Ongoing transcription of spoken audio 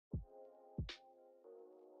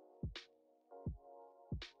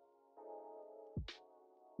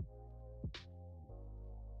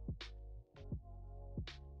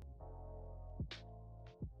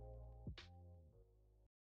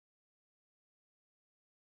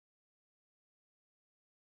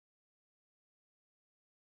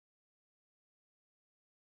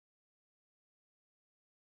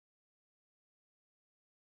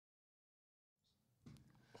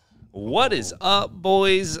What is up,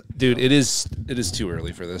 boys? Dude, it is too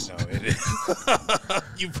early for this. No, it is.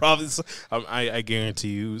 You probably, I guarantee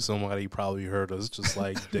you, somebody probably heard us just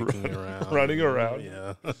like dicking around, running around.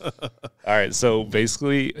 Yeah. All right, so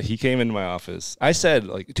basically, he came into my office. I said,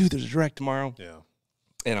 like, dude, there's a direct tomorrow. Yeah.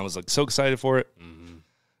 And I was like so excited for it. Mm-hmm.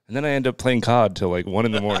 And then I end up playing COD till like 1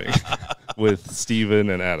 in the morning with Steven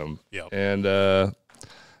and Adam. Yep. And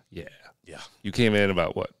yeah, you came in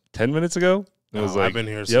about what, 10 minutes ago? It was like, I've been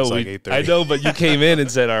here since like 8:30. I know, but you came in and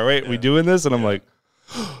said, all right, we doing this? And I'm like,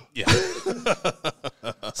 Yeah.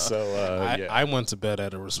 so I went to bed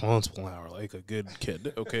at a responsible hour, like a good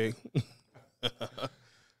kid. Okay.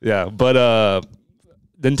 Yeah, but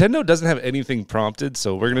Nintendo doesn't have anything prompted,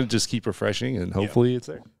 so we're going to just keep refreshing, and hopefully it's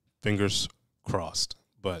there. Fingers crossed.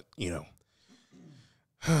 But, you know,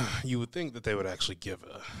 you would think that they would actually give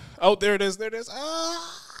a... Oh, there it is. There it is.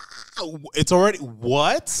 It's already...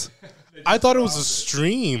 What? I thought it was a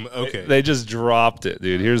stream. Okay. They just dropped it,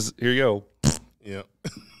 dude. Here you go. Yeah.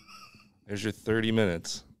 There's your 30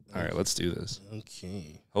 minutes. All right, let's do this.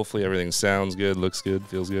 Okay. Hopefully everything sounds good, looks good,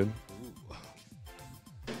 feels good.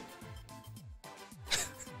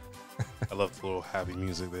 I love the little happy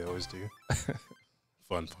music they always do.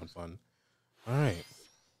 Fun. All right.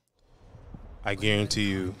 I guarantee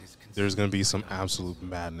you there's going to be some absolute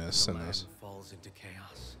madness in this.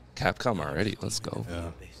 Capcom already. Let's go.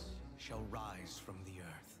 Yeah. Shall rise from the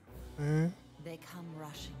earth. They come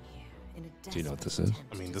rushing here in a Do you know what this desperate is?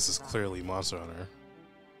 attempt I mean, to this is survive. clearly Monster Hunter.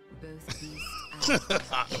 Both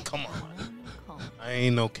beast and Come on. calm. I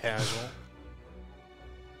ain't no casual.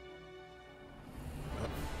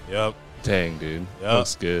 Yep. Dang, dude. Yeah.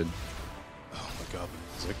 Looks good. Oh, my God,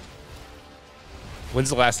 the music. When's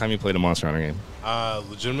the last time you played a Monster Hunter game?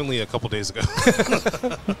 Legitimately a couple days ago.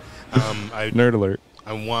 Nerd alert.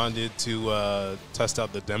 I wanted to test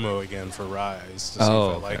out the demo again for Rise to see if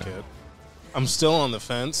I like it. I'm still on the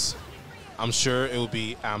fence. I'm sure it will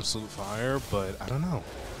be absolute fire, but I don't know.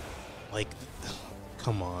 Like,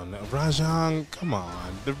 come on, Rajan, come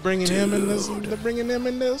on. They're bringing him in this. They're bringing him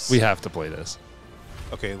in this. We have to play this.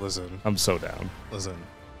 Okay, listen. I'm so down. Listen.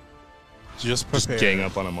 Just Just prepare. gang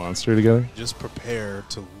up on a monster together. Just prepare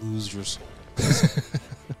to lose your soul. It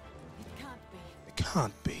can't be. It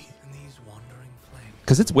can't be. And these wandering flames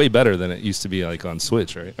Because it's way better than it used to be, like on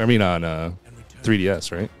Switch, right? I mean, on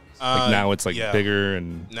 3DS, right? Like now it's like yeah. bigger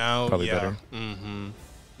and Now, probably yeah. better. Mm-hmm.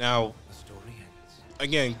 Now, the story ends.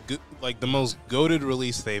 again, like the most goated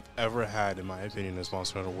release they've ever had, in my opinion, is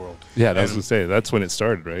Monster Hunter World. Yeah, that was And- gonna say that's when it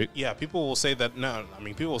started, right? Yeah, people will say that. No, I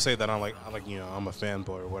mean, people will say that I'm like, you know, I'm a fanboy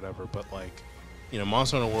or whatever. But like, you know,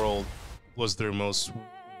 Monster Hunter World was their most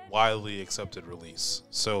widely accepted release.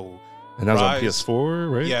 So, And that was on Rise-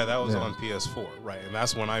 PS4, right? yeah, that was on PS4, right? And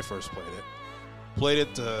that's when I first played it. Played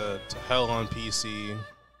it to hell on PC,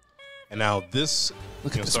 and now this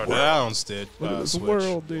Look you at know, this started world. out on Stitch. Look at this Switch.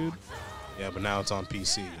 world, dude. Yeah, but now it's on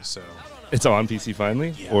PC. So It's on PC finally,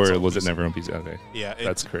 Yeah, or it's on was it PC. never on PC? Okay, yeah, it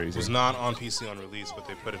That's crazy. was not on PC on release, but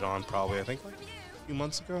they put it on probably I think like a few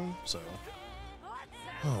months ago. So,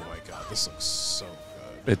 oh my God, this looks so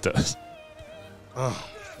good. it does. Oh,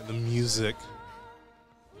 and the music.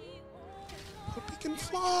 Puppy can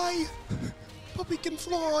fly. Puppy can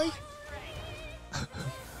fly.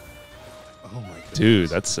 Oh my God, Dude,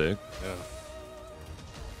 that's sick. yeah,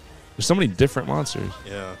 There's so many different monsters.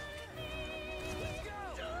 yeah,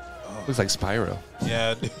 Looks like Spyro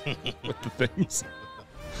yeah. with the things.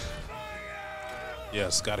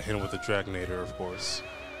 Yes, got to hit him with the Dragonator, of course.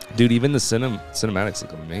 Dude, even the cinematics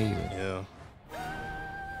look amazing. Yeah.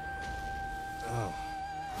 Oh.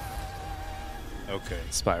 Okay.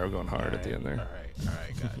 Spyro going hard at the end there. All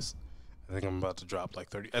right, guys. I think I'm about to drop like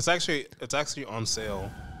 30. It's actually on sale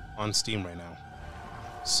on Steam right now.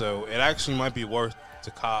 So it actually might be worth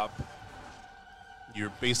to cop.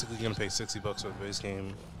 You're basically gonna pay $60 for the base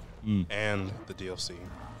game and the DLC.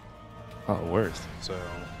 Oh, worth. So,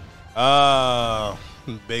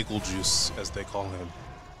 Bagel Juice, as they call him.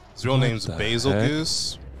 His real What name's the Basil heck?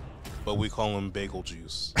 Goose, but we call him Bagel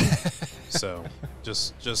Juice. So,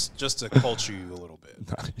 just to culture you a little bit.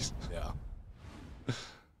 Nice. Yeah.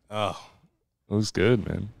 Oh, Looks good,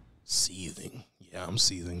 man. seething. Yeah, I'm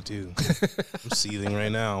seething too. I'm seething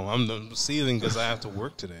right now. I'm seething because I have to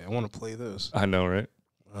work today. I want to play this. I know, right?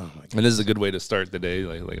 Oh my God. And this is a good way to start the day.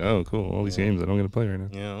 Like, oh, cool. All these games I don't get to play right now.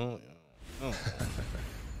 Yeah. Oh.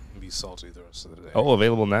 Be salty the rest of the day. Oh,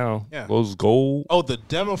 available now. Yeah. Those gold Oh, the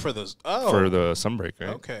demo for this. Oh. for the Sunbreak, right?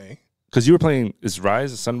 Okay. Because you were playing, is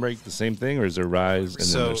Rise and Sunbreak the same thing, or is there Rise and then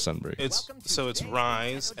So there's Sunbreak? it's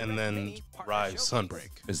Rise and then Rise Sunbreak.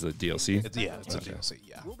 Is the DLC? It's a DLC.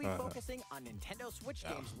 Yeah. We'll be focusing on Nintendo Switch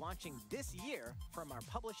games launching this year from our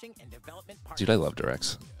publishing and development partners. Dude, I love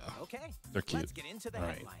Directs. Okay, They're cute. let's get into the All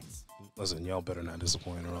right. headlines. Listen, y'all better not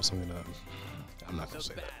disappoint, or else I'm not gonna The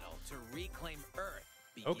say that. battle to reclaim Earth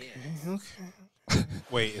Okay. begins. Okay.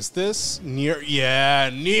 Wait, is this near? Yeah,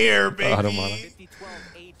 near, baby. Automata. 5012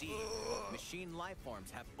 AD, machine life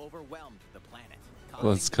forms have overwhelmed the planet.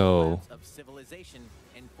 Let's causing go. collapse of civilization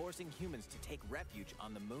and forcing humans to take refuge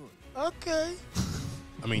on the moon. Okay.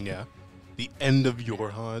 I mean, yeah. The end of your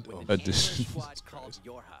hunt. Oh, The Addition. terrorist squad called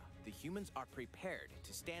Yorha, the humans are prepared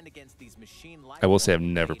to stand against these machine life I will say I've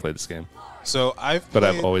form never invaders. played this game, So but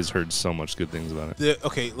I've played always heard so much good things about it.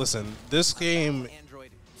 Okay, listen. This game,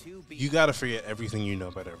 Android 2B you gotta forget everything you know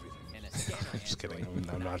about everything. and a scanner Just kidding. Android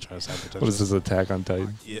I'm not trying to sabotage. What is this, Attack on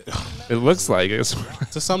Titan? Yeah. It looks like it.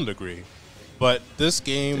 To some degree. But this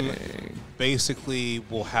game Dang. basically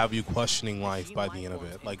will have you questioning life by the end of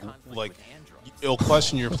it. Like with androids. it'll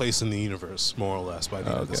question your place in the universe, more or less, by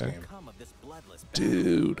the end of this Okay. game. Come of this bloodless battle.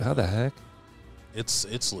 Dude, how the heck? It's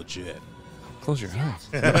legit. Close your eyes.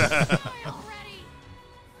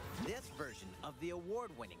 This version of the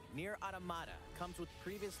award-winning Nier Automata comes with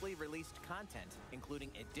previously released content, including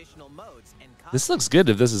additional modes and costumes. This looks good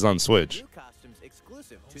if this is on Switch. New costumes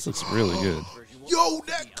exclusive to This the looks really good. version will Yo, also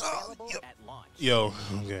that be guy- available yo. at launch. Yo,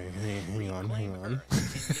 okay, hang on. Reclaim Earth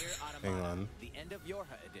in Nier Hang Automata, on. The End of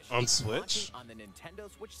Yorha edition. On Switch? launching on the Nintendo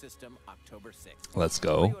Switch system October 6th. Let's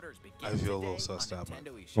go. Pre-orders begin I feel a little today sussed on out by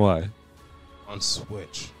Nintendo eShop. Why? On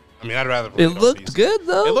Switch. I mean, I'd rather play It on looked PC. good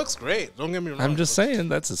though. It looks great. Don't get me wrong. I'm just It looks- saying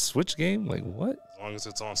that's a Switch game. Like what? As long as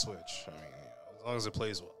it's on Switch. I mean, yeah, as long as it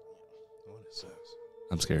plays well. What is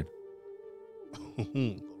I'm scared.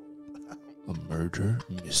 this? A murder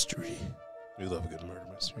mystery. We love a good murder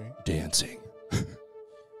mystery. Dancing.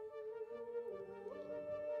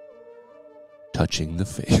 Touching the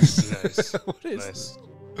face. Nice. What is Nice.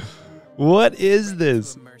 What is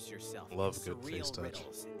this? Immerse yourself in Love good surreal face touch.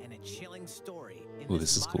 riddles and a chilling story in Ooh,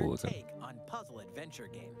 this is cool modern looking. take on puzzle adventure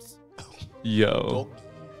games. Yo.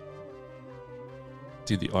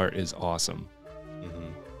 Dude, the art is awesome. Mm-hmm.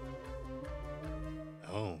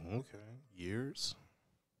 Oh, okay. Years.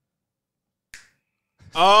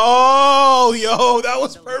 Oh, yo, that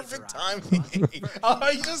was perfect timing.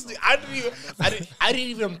 I didn't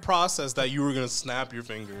even process that you were gonna snap your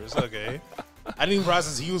fingers. Okay, I didn't even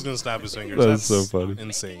process he was gonna snap his fingers. That's so funny. Making a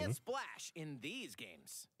Insane. splash in these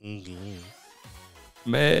games. Mhm.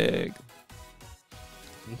 Meg.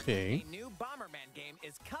 Okay. A new Bomberman game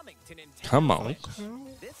is coming to Nintendo Come on. Switch.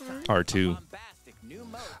 This time, R2. a bombastic new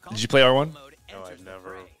mode called Did you play R1? Mode No, enters I've the never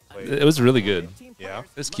fray. played. It was really good. 15 Yeah? players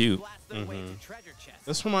It's must cute. blast their way to treasure chests.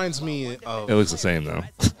 This reminds me of. It looks the same though.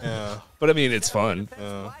 Yeah. But I mean, it's fun.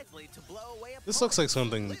 Wisely to blow away This opponents. looks like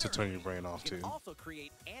something to turn your brain off You to. can also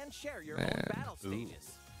create and share your Man. own battle Ooh.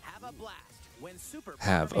 stages. Have a blast when Super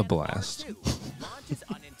Have a Bomberman blast. R2 launches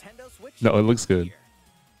on Nintendo Switch. No, it looks good. this year.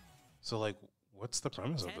 So, like, what's the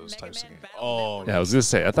premise of 10 those Mega types of Man games? Battle Oh, Network Yeah, I was gonna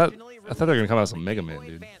say. I thought originally they were gonna come out with some released Mega on Man, Boy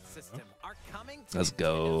dude. Advance system are coming to Let's Nintendo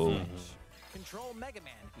go. Switch. Control Mega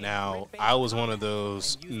Man and Now, grid-based I was one of combat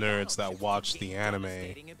those and use nerds that battle chips watched to the gain anime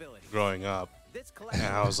devastating abilities. growing up. This collection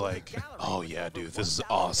And I was includes like, a gallery oh with yeah, over dude, this is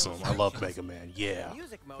 1,000 awesome. I love selections. Mega Man. Yeah.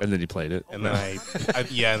 Music mode And then you played it. And then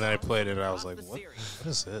I played it and I was like, what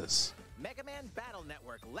is this? Mega Man Battle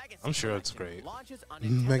Network Legacy I'm sure it's Collection great. launches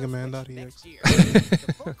on Mega Nintendo Man Switch .exe. next year.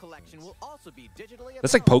 The full collection will also be digitally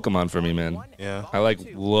That's like available Pokemon for me, on man. one and Yeah. I like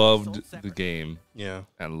Volume 2 loved sold the separately. game Yeah.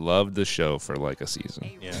 and loved the show for like a season.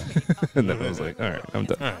 A Yeah. remake of And then I the was like, original all right, I'm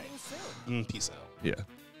done. is All right. coming soon. Peace out. Yeah.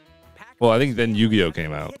 Pac-Man Well, I think then Yu-Gi-Oh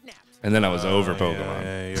came out, kidnapped. and then I was over Yeah,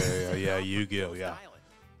 Pokemon. Yeah, Yu-Gi-Oh, yeah.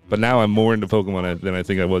 But now I'm more into Pokemon than I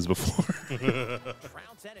think I was before.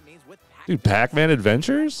 Trounce enemies with Dude, Pac-Man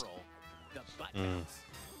Adventures? The Butt House.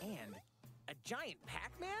 And a giant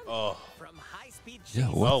Pac-Man Oh. from high-speed Yeah,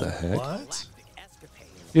 chase what Oh, the heck? what? galactic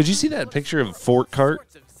escapades. Did you see that picture of Fort Cart?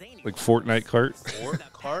 Sorts of zany Like ones. Fortnite cart? Fort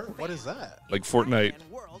Cart? What is that? Like Fortnite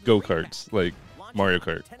Pac-Man World go-karts, like launching Mario on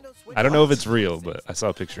Kart. Nintendo Switch I don't know if on it's real, October but I saw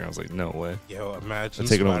a picture and I was like, no way. Yo, imagine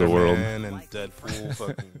They're taking over the world. Spider-Man and Deadpool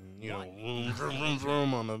fucking, vroom, vroom, vroom,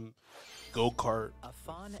 vroom on a go-kart. A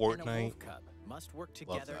fawn and a Fortnite. wolf cub must work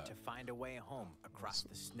together that. to find a way home across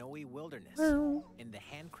the snowy wilderness in the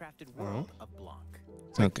handcrafted world of Blanc.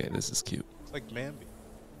 Okay, this is cute. It's like Bambi.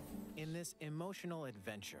 In this emotional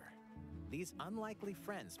adventure, these unlikely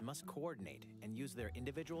friends must coordinate and use their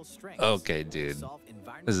individual strengths Okay, to dude. solve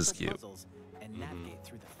This is environmental cute. puzzles and navigate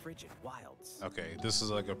through the frigid wilds. Okay, this is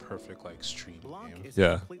like a perfect like stream Blanc game. is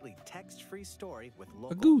Yeah. a completely text-free story with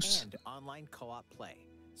local goose. and online co-op play,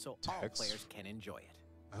 so all Text. players can enjoy it.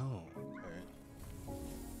 Oh, okay.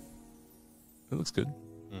 It looks good.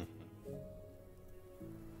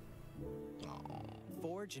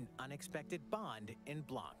 Forge an unexpected bond in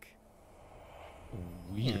Blanc.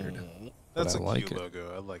 Weird. That's a I like cute it.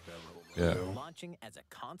 logo. I like that Yeah. little logo. Launching as a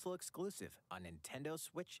console exclusive on Nintendo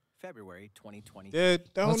Switch, February 2020.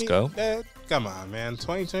 Dude, don't Let's even- go. Dude, come on, man.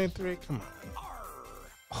 2023, come on.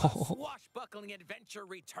 Oh, Swashbuckling adventure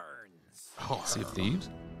returns. Sea of Thieves?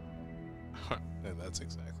 Yeah, that's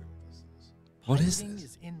exactly what this is. What is Hunting this?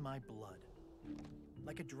 is in my blood,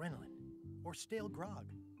 like adrenaline or stale grog.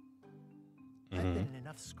 I've been in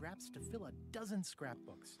enough scraps to fill a dozen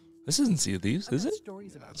scrapbooks. This isn't Sea of Thieves, I've is got it?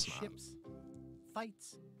 stories about That's not. ships,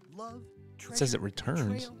 fights, love, treasure, says it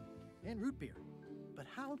returns. betrayal, and root beer. But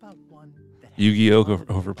how about one that has Yu-Gi-Oh love?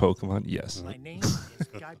 over Pokemon? Yes. My name is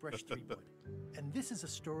Guybrush Threepwood, and this is a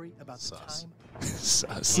story about the Sus. time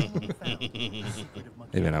Sus. someone found the secret of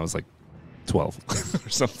Monkey Hey man, I was like 12 or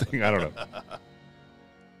something. I don't know.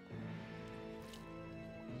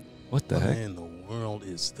 What the What heck? in the world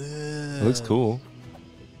is this? It looks cool.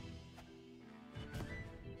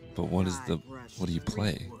 But what is the? What do you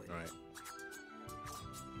play? Right.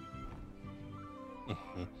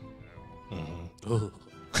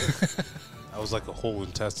 That was like a whole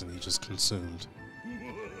intestine he just consumed.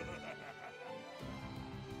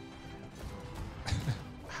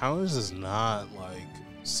 How is this not like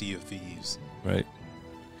Sea of Thieves? Right.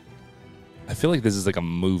 I feel like this is like a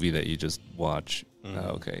movie that you just watch. Mhm.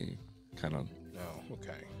 Okay, kind of. No,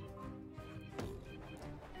 okay.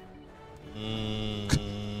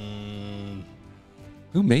 Mm,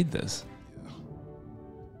 Who made this? yeah.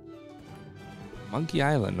 Monkey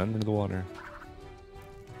Island, Under the Water.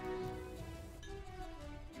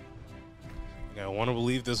 I want to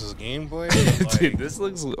believe this is gameplay. but, Dude, like, this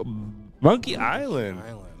looks Monkey Island.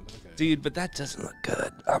 Island. Okay. Dude, but that doesn't look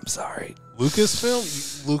good. I'm sorry.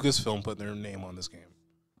 Lucasfilm put their name on this game.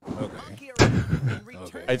 Okay. Monkey Island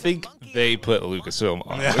returns Okay. I think Monkey they Island. put Lucasfilm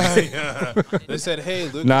on. Yeah, yeah. They said, "Hey,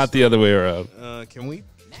 Lucas, Not the other way around. Can we?"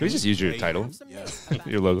 Can we just use your Hey, title? Some Yeah. news about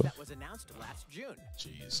Your logo. that was announced last June.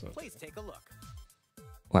 Jeez. Please take a look.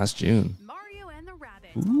 Last June. Mario and the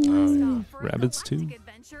Rabbids. Ooh, Stop for a Rabbids galactic 2.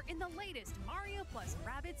 adventure in the latest Mario plus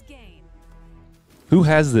Rabbids game. Who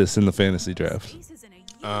has this in the fantasy draft? Spaces in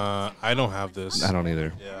a I don't have this. I don't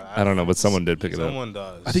either. Yeah, I don't know, but someone did pick it up. Someone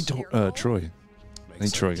does. I think Troy. Makes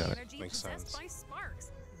think Troy sense. got it. energy Makes possessed sense. by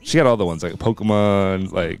sparks. She got all the ones like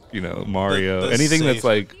Pokemon, like Mario, The anything that's safe-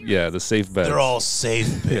 like the safe bets. They're all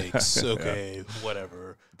safe picks. Okay,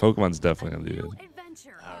 whatever. Pokemon's definitely gonna New do good.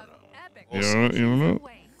 adventure I don't of know. epic We'll see. You don't know?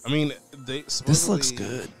 ways. I mean, they. This looks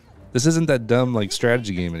supposedly- good. This isn't that dumb like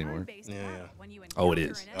strategy game anymore. Yeah, yeah. Oh, it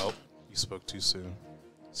is. Oh, you spoke too soon.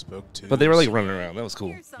 Spoke too. But they were like soon. running around. That was cool.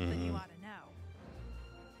 Here's something you Mhm. ought to know.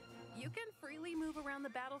 You can freely move around the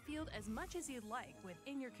battlefield as much as you'd like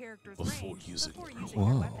within your character's Before range using before your using Whoa.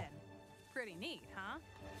 your weapon. Pretty neat, huh?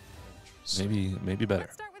 Maybe better.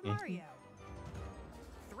 Let's start with Mhm. Mario.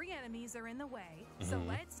 3 enemies are in the way, so Mhm.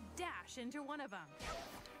 let's dash into one of them.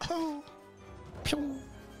 Oh.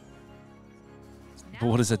 But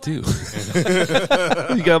what does that do?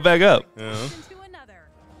 You got back up. Yeah. Into another.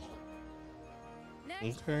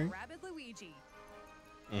 Next, Okay. Rabbid Luigi.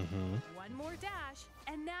 Mm-hmm. One more dash,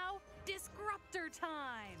 and now Disruptor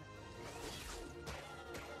time.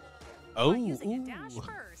 Oh. By using a dash ooh.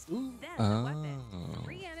 first, Ooh. then the weapon. Oh.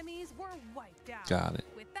 3 enemies were wiped out. Got it.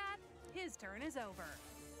 With that, his turn is over.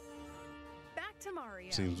 Back to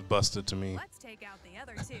Mario. Seems busted to me. Let's take out the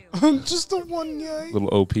other 2. Just the one guy. Little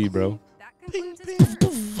OP, bro. That Ping, concludes his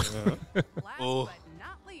ping, turn. Yeah. Last Oh. but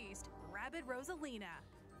not least, Rabbid Rosalina.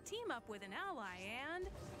 Team up with an ally and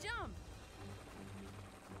jump.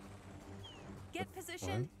 Get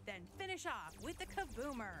positioned, then finish off with the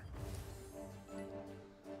Kaboomer.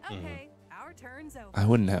 Okay, our turn's over. I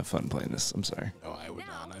wouldn't have fun playing this. I'm sorry. Oh, I would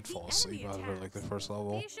Now, not. I'd the fall asleep enemy out of like the attacks. first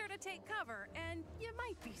level. Be sure to take cover, and you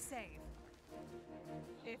might be safe.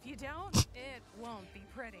 If you don't, it won't be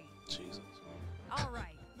pretty. Jesus. All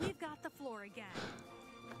right, we've got the floor again.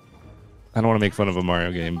 I don't want to make fun of a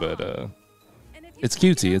Mario game, but And if you it's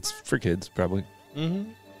can't cutesy. get It's over, for kids, probably.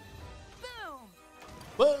 Mm-hmm. boom.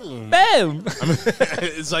 Boom. Boom! I mean,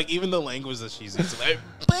 it's like even the language that she's using. Like,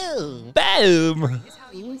 boom. Boom! Is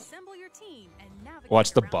how you assemble your team and navigate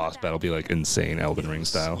Watch the around boss battle be like insane Elden Ring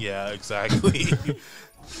style. Yeah, exactly. Is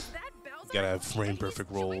that Bowser? Gotta have frame Then he's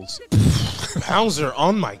perfect joined rolls. the team. Bowser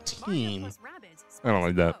on my Mario team. plus Rabbids I don't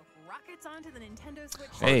like that. Sparks rockets onto the Nintendo Switch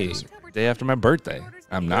Hey, October day after my 20th. birthday. Pre-orders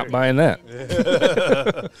I'm begin. not buying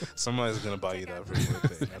that. Somebody's gonna buy you that for your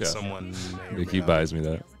birthday. Yeah. Someone may or may Mickey not. buys me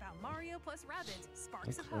that. Details about Mario plus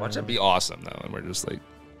Watch it be awesome though, and we're just like,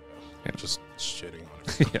 Just shitting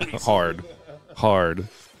on it. yeah, hard.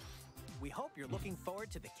 We hope you're looking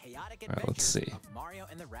forward to the chaotic All right, let's see. adventures of Mario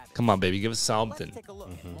and the Rabbids. Come on, baby, give us Let's something, take a look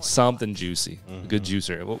at more. something juicy, a good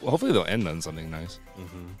juicer. Well, hopefully they'll end on something nice.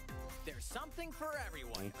 There's something for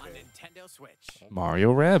everyone on Nintendo Switch.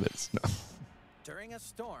 Mario Rabbids. No. During a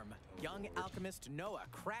storm, young alchemist Noah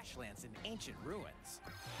crash lands in ancient ruins.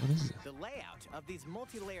 What is it? The layout of these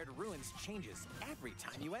multi-layered ruins changes every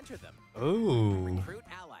time you enter them. Ooh. Recruit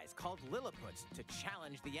allies called Lilliputs to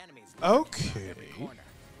challenge the enemies. Okay.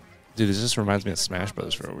 Dude, this just reminds me of Smash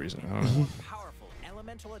Bros. For a reason. I don't know. Powerful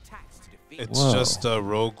elemental attacks to defeat. It's Whoa. just a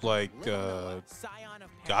roguelike Scion of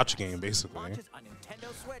gotcha Paradise game, basically. launches on Nintendo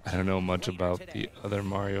Switch I don't know much later about today. the other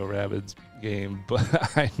Mario Rabbids game,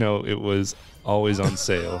 but I know it was always on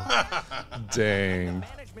sale. Dang.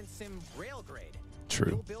 Management sim Railgrade. True.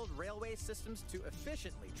 You'll build railway systems to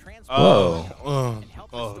efficiently transport Whoa. and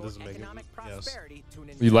help Oh, restore this is making economic yes. prosperity to an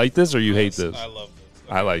You like this or you hate Yes, this? I love this.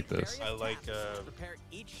 I like this. I like, Prepare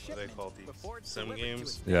each what are they shipment called, these before it's sim delivered to games?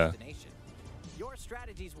 its Yeah. destination. Your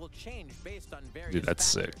strategies will change based on various Dude, that's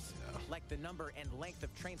sick. factors, like the number and length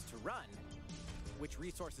of trains to run, which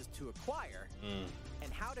resources to acquire,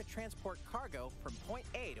 and how to transport cargo from point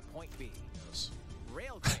A to point B.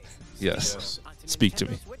 Railgrade. Yes. Yes. onto Speak to Nintendo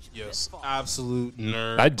me. Switch this Yes, fall. absolute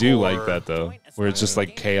nerd. I do core. like that though, where it's just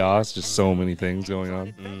like chaos, just so many things going on.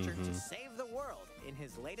 Adventure to save the world in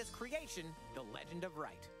his latest creation, The Legend of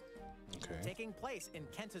Right. Okay. Taking place in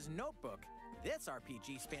Kenta's notebook, this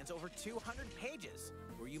RPG spans over 200 pages,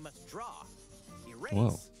 where you must draw, erase,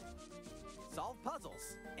 Whoa. solve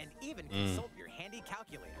puzzles, and even consult your handy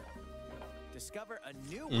calculator. Discover a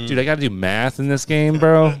new Dude, I gotta do math in this game,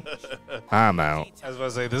 bro. I'm out. I was about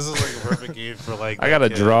to say this is like a perfect game for like. I gotta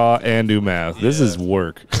that kid. draw and do math. This Yeah. is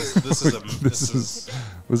work. This is a.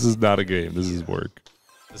 This is not a game. This is work.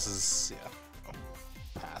 This is yeah.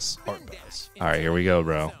 Pass. Hard pass. All right, here we go,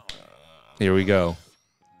 bro. Here we go.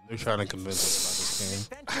 They're trying to convince us about this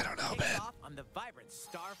game. I don't know, man. On the vibrant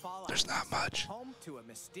Starfall There's not much. home to a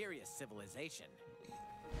mysterious civilization.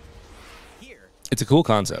 Here, It's a cool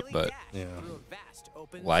concept, really but dash Yeah. through a vast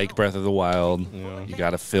open like zone. Breath of the Wild, Yeah. you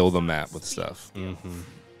gotta fill the map with stuff. Mm-hmm.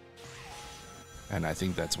 And I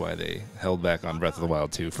think that's why they held back on Breath of the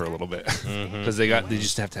Wild 2 for a little bit. Mm-hmm. Because they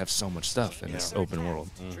just have to have so much stuff in this open world.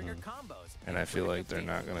 Trigger combos. And I feel like they're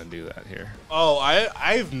not gonna do that here. Oh,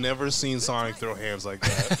 I've never seen Sonic throw hands like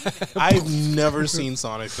that. I've never seen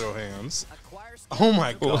Sonic throw hands. Acquire Oh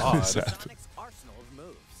my What god. is that? Sonic's arsenal of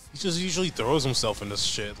moves. He just usually throws himself in this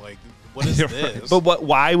shit. Like, what is You're right. this? But what?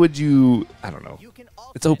 Why would you? I don't know. You can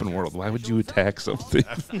also It's open enter world. Why would special you attack zone something?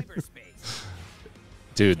 in cyberspace.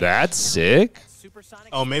 Dude, that's sick. Supersonic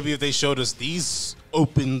Oh, maybe if they showed us these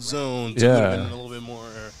open zones, we would have Yeah. been a little bit more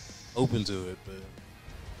open to it. But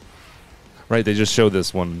Right, they just showed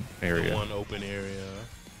this one area. one open area.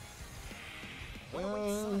 What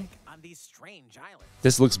awaits Sonic on these strange islands?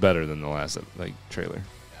 This looks better than the last like trailer.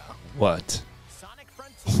 What? Sonic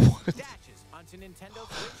Frontier dashes onto Nintendo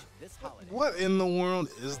Switch this holiday. What in the world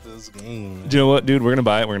is this game? Do you know what, dude? We're gonna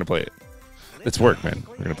buy it. We're gonna play it. It's work, man.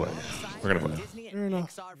 We're gonna play it. We're gonna play it. Disney and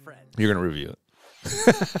Pixar friends. You're gonna review it.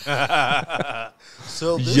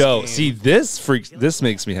 So this Yo, game- see this freaks. This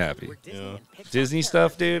makes me happy. Where Disney Yeah. and Pixar Disney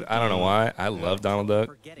stuff, dude. I don't know why. I love Donald Duck.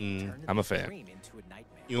 forgetting turned I'm a the fan. dream into a nightmare.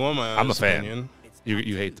 you want my I'm a honest fan. opinion? It's You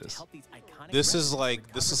absolutely hate this. help these iconic This is records like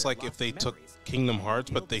recover their if they lost took memories. Kingdom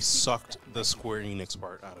Hearts, but they sucked the Square Enix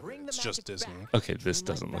part out of it. Bring the It's just magic Disney. back Okay, to this Dreamlight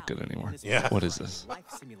doesn't look good Valley anymore. in this Yeah. What is this? life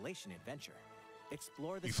simulation adventure.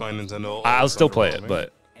 Explore the You find sounds Nintendo. of I'll always still play it, underwhelming.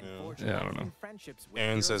 but and forge Yeah, I don't lasting know. friendships with Aaron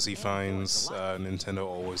heroes says he and finds villains alike. Nintendo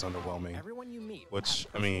always underwhelming. Everyone you meet which, will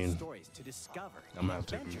I have mean, personal stories to discover, I'm gonna have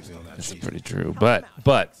to agree adventures with you on to that. This is complete. pretty true. Come But out and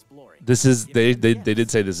but explore it. this is Give they them they, gifts. they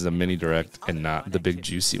did say this is a mini direct and not the big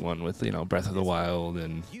juicy one with Breath of the Wild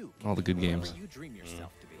and You all the good can be games. whoever you dream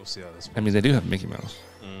yourself to be. We'll see how this. I mean, they do have Mickey Mouse.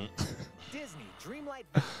 Disney Dreamlight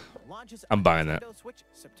Valley launches I'm on buying that. Nintendo Switch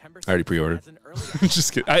September I already 6th pre-ordered. as an early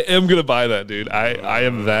Just kidding. I am gonna buy that, dude. I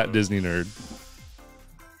am that Disney nerd.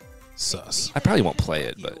 Sus. I probably won't play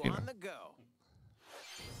it, but on the go.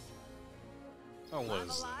 Oh, what Live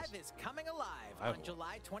is Alive this? is coming alive Live- on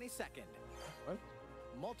July 22nd. What?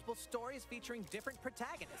 Multiple stories featuring different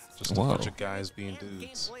protagonists. Just a Whoa. bunch of guys being and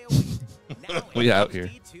dudes. gameplay await. Now We in out here.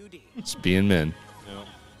 HD 2D. Just being men. Yeah.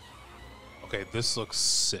 Okay, this looks A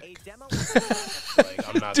sick. demo Like,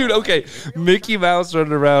 I'm not Dude, gonna okay, Mickey Mouse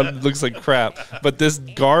running around looks like crap, but this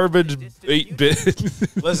garbage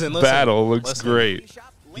 8-bit Listen, battle looks listen. great.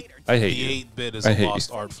 shop later I The hate you. 8-bit is I a hate lost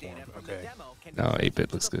you. art form. Data from the Okay, demo can No, be 8-bit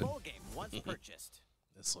to looks the good. full game once purchased.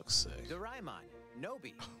 this looks sick. Doraemon,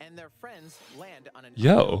 Nobi and their friends land on an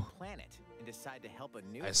Yo. unknown planet and decide to help a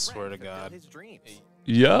new I swear friend to fulfill God. his dreams.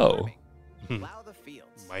 Yo. Farming, plow the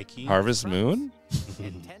fields, Mikey. Harvest Moon?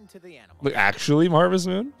 and tend to the animals. Like, actually Harvest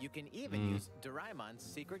Moon? You can even use Doraemon's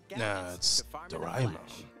secret gadgets Nah, it's to farm in a Doraemon.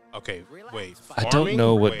 flash. Okay, wait. I don't farming?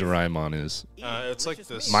 know what Wait. Doraemon is. Eat It's like delicious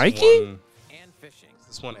this meat Mikey? one, and fishing.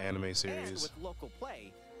 this one anime And series. with local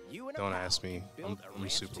play, you and a Don't pal ask me. build a I'm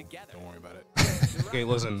ranch super. together. Don't worry about it. Doraemon, Okay,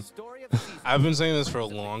 listen. the story of the season I've been saying this for a of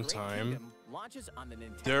the long Great time. Kingdom launches on the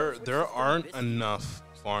Nintendo There Switch there system aren't this year. enough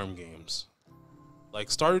farm games. Like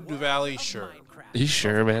Stardew Valley, Of sure, Minecraft. Are you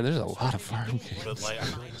sure, man? There's a lot of farm games. but like I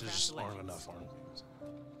feel like there just aren't enough farm games.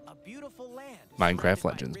 A beautiful land Minecraft surrounded by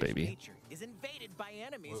Legends, rich baby. nature is invaded by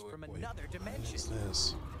enemies Wait, from wait. another dimension. What's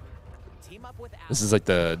this? Team up with This is like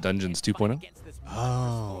the Dungeons 2.0? against this Oh,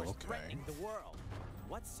 monstrous force okay. threatening the world.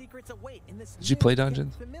 What secrets await in this Did you play new yet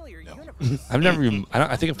Dungeons? familiar No. universe? I've never even.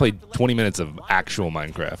 I think I've played 20 minutes of actual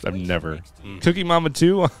Minecraft. I've never. Cookie Mama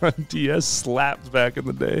 2 on DS slapped back in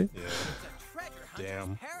the day. Yeah. Treasure hunter's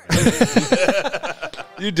Damn. paradise.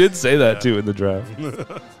 You did say that too in the draft. Dream of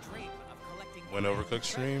collecting When Overcooked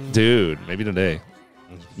stream. Dude, maybe today.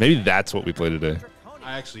 Maybe that's what we play today.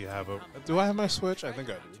 I actually have a. Do I have my Switch? I think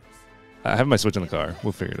I do. I have my Switch in the car.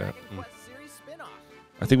 We'll figure it out. Quest series spin-off.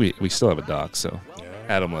 I think we still have a dock, so Yeah.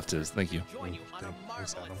 Adam left his. Thank you. Join you on a Thanks,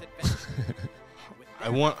 marvelous Adam. adventure.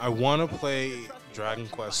 I want to play Dragon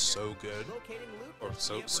Quest so good Locating loot or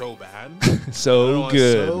so bad. So Everyone's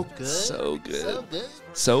good. so good. So good.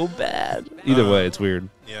 So bad. Either way, it's weird.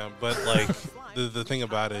 Yeah, but like the thing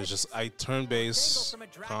about it is just turn-based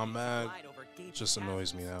combat just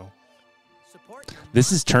annoys me now.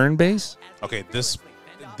 This is turn-based? Okay, this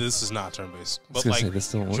is not turn-based, I was but gonna like say,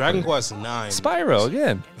 this don't look Dragon right. Quest 9. Spyro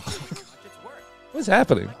again. What's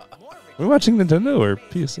happening? Are we watching Nintendo or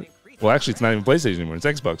PS? Well, actually, it's not even PlayStation anymore. It's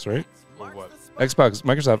Xbox, right? Or what? Xbox.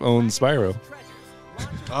 Microsoft owns Spyro.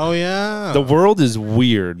 Oh yeah. The world is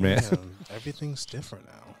weird, man. Man, everything's different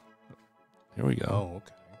now. Here we go. Oh,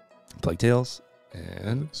 okay. Plague Tales.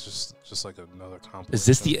 And It's just like another compilation. is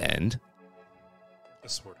this the end? I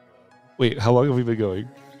swear to God. Wait, how long have we been going?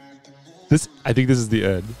 I think this is the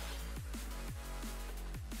end.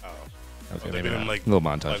 Oh, Okay, they've maybe been not. in, like- a little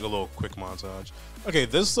montage. like a little quick montage. Okay,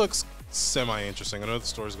 this looks semi-interesting. I know the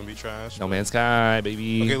story's gonna be trash. No Man's Sky,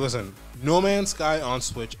 baby. Okay, listen. No Man's Sky on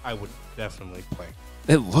Switch, I would definitely play.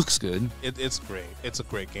 It looks good. It's great. It's a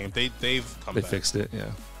great game. They've come They back. fixed it. Yeah.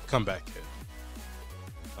 Come back, kid.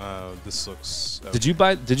 This looks. Did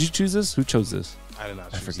you choose this? Who chose this? I did not. I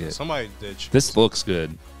Choose forget. This. Somebody did. Choose This looks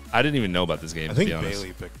good. I didn't even know about this game. I to think be honest.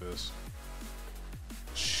 Bailey picked this.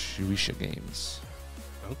 Shueisha Games.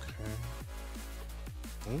 Okay.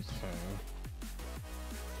 Okay.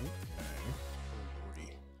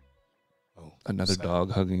 Oh, Another Sag.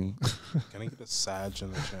 dog hugging. Can I get a Sag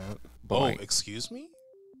in the chat? Boing. Oh, excuse me?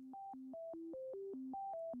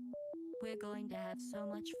 We're going to have so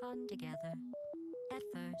much fun together. At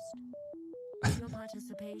first, your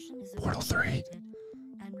participation is Portal 3. appreciated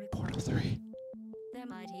and Portal required. 3. There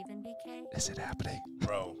might even be cake. Is it happening?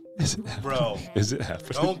 Bro. Is it happening? Bro. Is it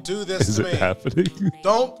happening? Don't do this Is to it me. happening?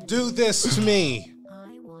 Don't do this to me.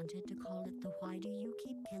 I wanted to call it the Why Do You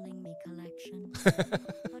Keep Killing Me collection.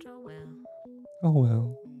 But oh well. Oh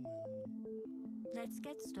well. Let's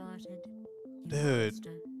get started. you Dude.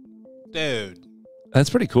 monster. Dude. That's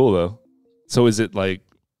pretty cool though. So is it like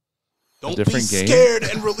Don't be different game? scared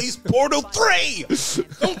and release Portal 3.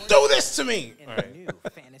 Don't do this to me. in All the right. new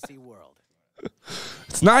fantasy world.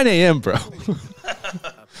 it's 9 a.m., bro?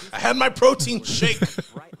 I had my protein shake.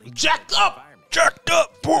 Brightly Jacked colored up. environment. Jacked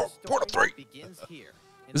up. The Portal story 3. begins here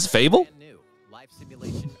in This is the Fable? brand new life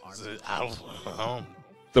simulation RPG.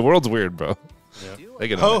 The world's weird, bro. Do They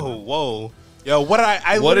get Oh, whoa. Yo, what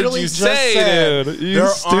I What did literally you just say, said, dude? You there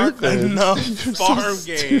stupid. aren't enough You're so farm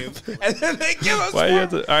games. And then they give us Why you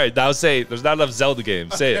have farm- to? All right, now say it. There's not enough Zelda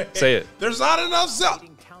games. Say it. Say it. There's not enough Zelda.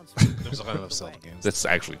 leading townsfolk There's not enough Zelda games. That's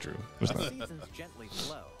actually true. There's The not. seasons gently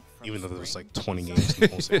flow from Even though there's spring like 20 games in the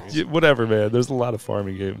whole series. Yeah, whatever, man. There's a lot of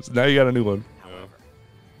farming games. Now you got a new one. However,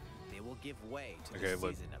 they will give way to Okay, the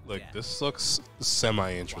look, season of look. death. This looks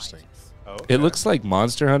semi-interesting. Oh, It looks like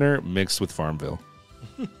Monster Hunter mixed with Farmville.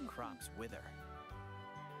 Crops wither.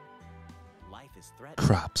 Life is threatened.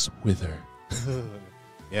 Crops wither.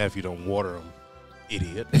 yeah, if you don't water them,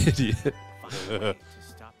 idiot. Idiot. Find a way to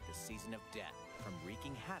stop the season of death from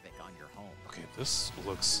wreaking havoc on your home. Okay, this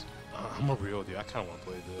looks. I'm a real dude. I kind of want to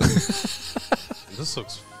play this. This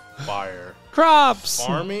looks fire. Crops.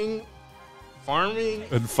 Farming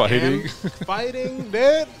And fighting. and fighting,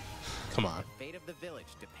 dude. Come on. The fate of the village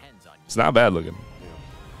depends on you. It's not bad looking.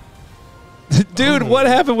 Dude, what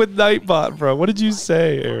happened with Nightbot, bro? What did you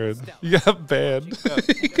say, Aaron? You got banned.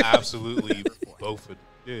 Absolutely both.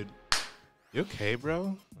 Dude, you okay,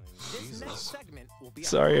 bro? Jesus.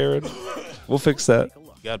 Sorry, Aaron. We'll fix that.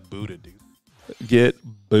 You got booted, dude. Get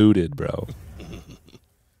booted, bro.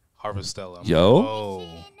 Harvestella. Yo. Oh.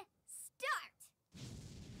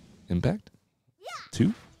 Impact?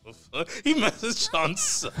 2? He messaged on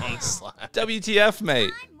Slack. WTF,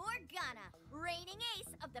 mate. I'm Morgana, reigning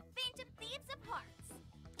ace of the Phantom Thieves of Hearts.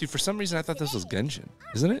 Dude, for some reason I thought this was Genshin.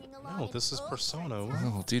 Isn't it? No, this is Persona.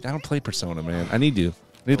 Oh, dude, I don't play Persona, man. I need to. I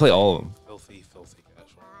need to play all of them. Filthy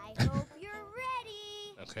casual. I hope you're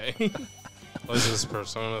ready. Okay. What is this,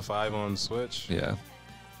 Persona 5 on Switch? Yeah.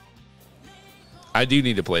 I do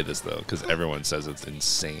need to play this, though, because everyone says it's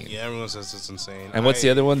insane. Yeah, everyone says it's insane. And what's the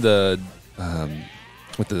other one? The,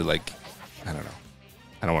 with the, like, I don't know.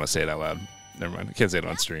 I don't want to say it out loud. Never mind. I can't say it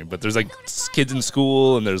on stream. But there's, like, kids in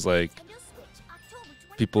school, and there's, like,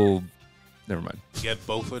 people. Never mind. Get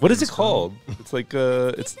both of What is it called? It's like,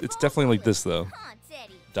 it's definitely like this, though.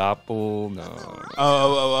 Doppel, no.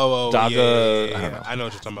 Oh. Daga, Yeah. I don't know. I know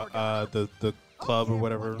what you're talking about. The club or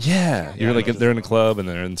whatever. Yeah. You're I like, know they're in a what club, and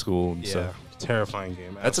they're in school and Yeah. stuff. Terrifying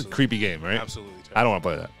game. That's a creepy game, right? Absolutely. Terrifying. I don't want to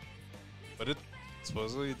play that. But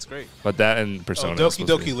supposedly it's great. But that and Persona. Oh, is Doki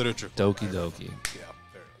supposed to be- Doki Literature. Doki Doki. Yeah,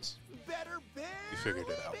 there it is. You figured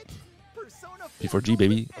it out. P4G,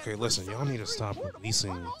 baby. Okay, listen, y'all need to stop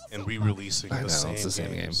releasing and re-releasing I know, the same it's the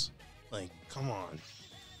same games. Like, come on.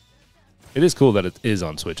 It is cool that it is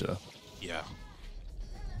on Switch, though. Yeah.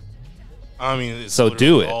 I mean, it's So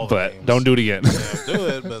do literally it, all the but games. don't do it again. Yeah, do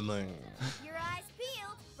it, but like, Your eyes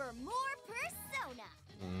peeled for more Persona.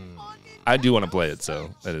 I do want to play it, so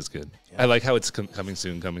that is good. I like how it's coming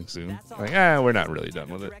soon. Like, we're not really done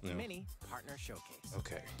with it. Direct Mini Partner Showcase.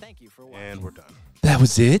 okay. Thank you for watching. And we're done. That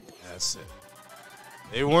was it? That's it.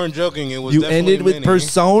 They weren't joking. It was You definitely ended with mini.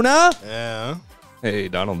 Persona? Yeah. Hey,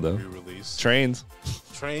 Donald, though. Re-release. Trains.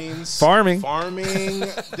 Trains. Farming.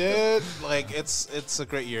 Dude. Like, it's a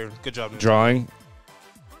great year. Good job, Nintendo. Drawing.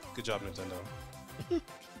 Good job, Nintendo.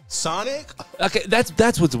 Sonic? Okay,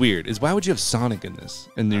 that's what's weird, is why would you have Sonic in this?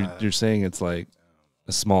 And you're saying it's like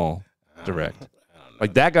a small direct.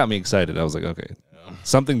 Like, that got me excited. I was like, okay,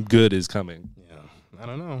 something good is coming. Yeah. I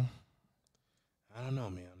don't know,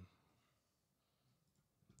 man.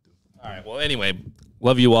 All right, well, anyway,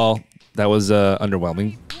 love you all. That was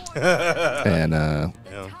underwhelming. And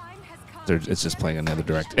it's just playing another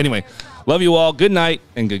direct. Anyway, love you all. Good night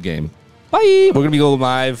and good game. Bye. We're going to be going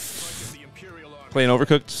live playing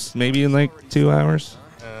Overcooked maybe in like 2 hours.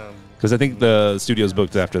 Because I think the studio's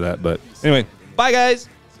booked after that. But anyway, bye, guys.